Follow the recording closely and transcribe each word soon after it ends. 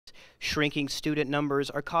Shrinking student numbers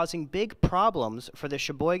are causing big problems for the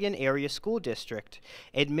Cheboygan Area School District.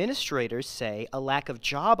 Administrators say a lack of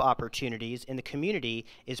job opportunities in the community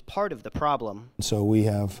is part of the problem. So we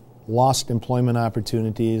have lost employment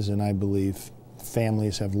opportunities, and I believe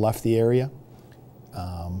families have left the area,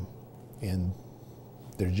 and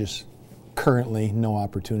there's just currently no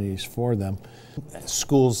opportunities for them.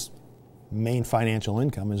 Schools' main financial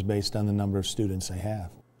income is based on the number of students they have.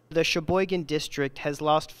 The Cheboygan district has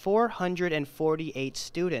lost 448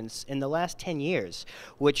 students in the last 10 years,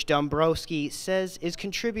 which Dombrowski says is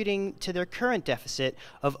contributing to their current deficit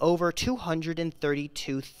of over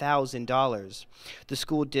 $232,000. The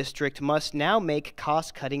school district must now make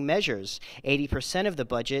cost-cutting measures, 80% of the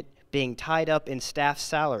budget being tied up in staff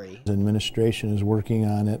salary. The administration is working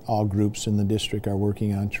on it. All groups in the district are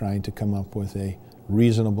working on trying to come up with a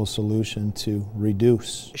reasonable solution to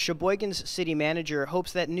reduce. Cheboygan's city manager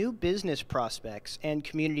hopes that new business prospects and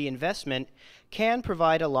community investment can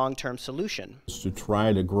provide a long-term solution. To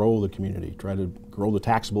try to grow the community, try to grow the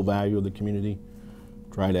taxable value of the community,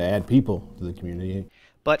 try to add people to the community.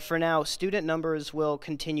 But for now, student numbers will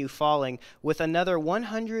continue falling, with another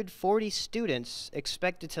 140 students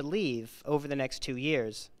expected to leave over the next 2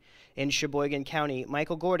 years. In Cheboygan County,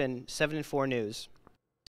 Michael Gordon, 7 and 4 News.